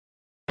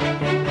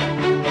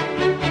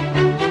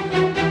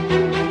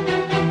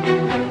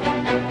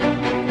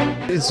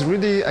It's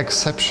really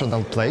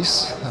exceptional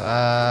place.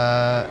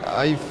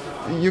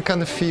 You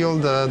can feel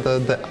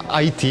the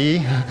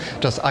IT,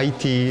 just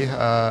IT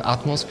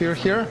atmosphere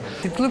here.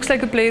 It looks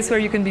like a place where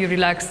you can be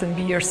relaxed and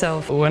be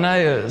yourself. When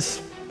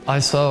I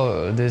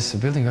saw this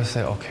building, I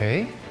said,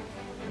 okay,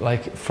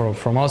 like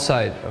from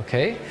outside,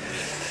 okay,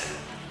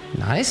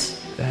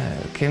 nice.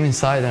 Came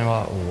inside and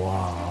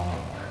wow,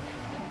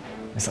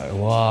 it's like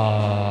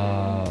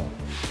wow.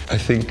 I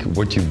think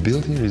what you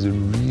build here is a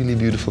really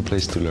beautiful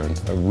place to learn.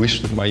 I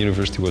wish that my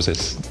university was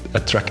as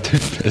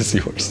attractive as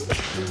yours.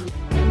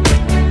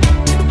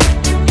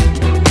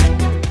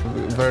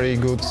 Very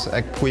good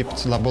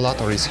equipped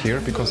laboratories here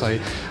because I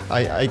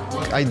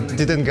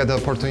didn't get the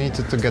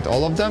opportunity to get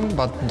all of them,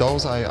 but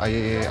those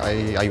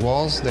I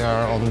was, they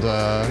are on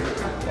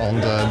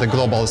the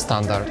global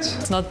standards.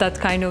 It's not that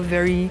kind of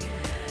very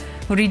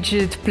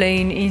rigid,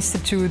 plain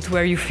institute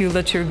where you feel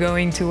that you're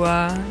going to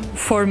a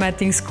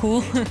formatting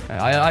school.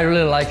 I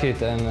really like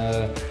it,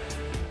 and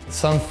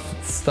some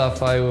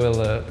stuff I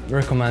will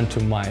recommend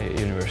to my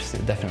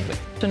university, definitely.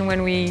 And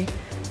when we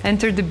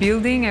entered the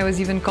building, I was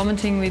even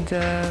commenting with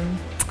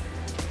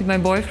my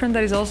boyfriend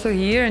that is also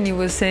here, and he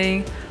was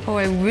saying, oh,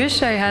 I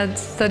wish I had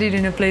studied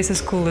in a place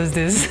as cool as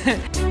this.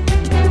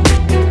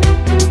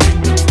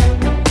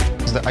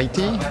 The IT,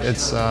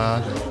 it's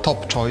a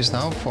top choice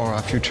now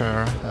for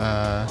future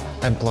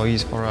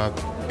employees, for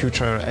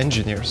future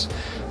engineers.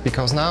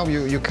 Because now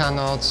you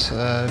cannot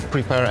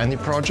prepare any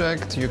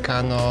project, you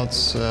cannot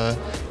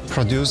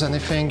produce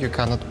anything, you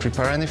cannot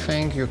prepare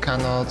anything, you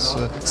cannot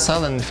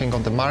sell anything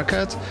on the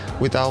market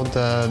without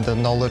the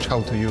knowledge how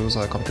to use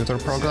computer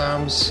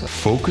programs.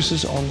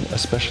 Focuses on,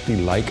 especially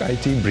like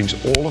IT, brings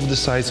all of the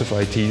sides of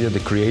IT,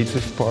 the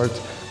creative part,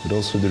 but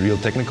also the real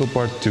technical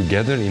part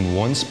together in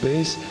one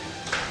space.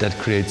 That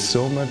creates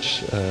so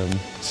much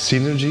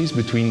synergies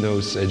between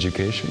those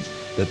educations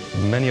that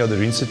many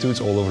other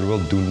institutes all over the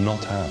world do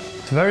not have.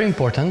 It's very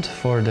important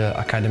for the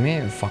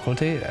academy,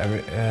 faculty,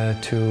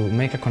 to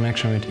make a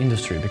connection with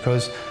industry,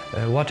 because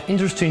what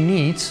industry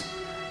needs,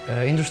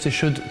 industry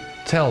should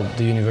tell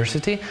the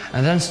university,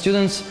 and then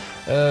students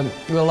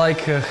will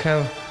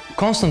have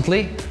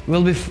constantly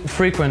will be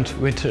frequent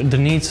with the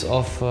needs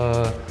of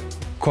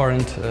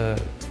current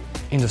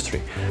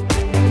industry.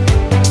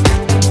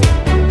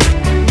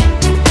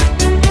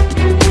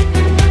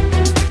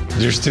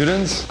 Dear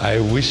students, I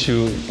wish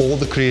you all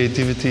the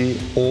creativity,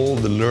 all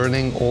the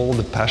learning, all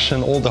the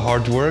passion, all the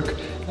hard work,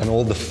 and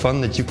all the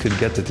fun that you could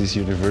get at this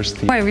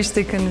university. I wish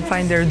they can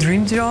find their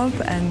dream job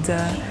and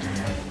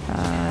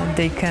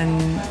they can,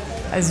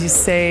 as you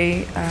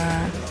say,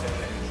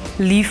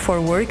 live for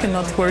work and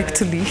not work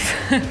to live.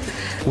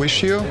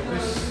 Wish you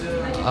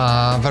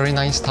a very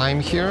nice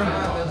time here,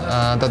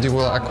 that you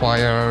will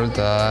acquire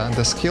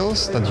the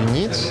skills that you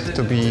need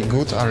to be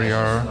good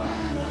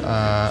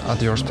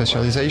at your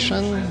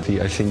specialization.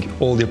 I think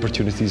all the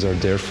opportunities are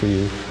there for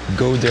you.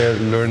 Go there,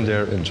 learn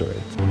there, enjoy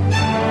it.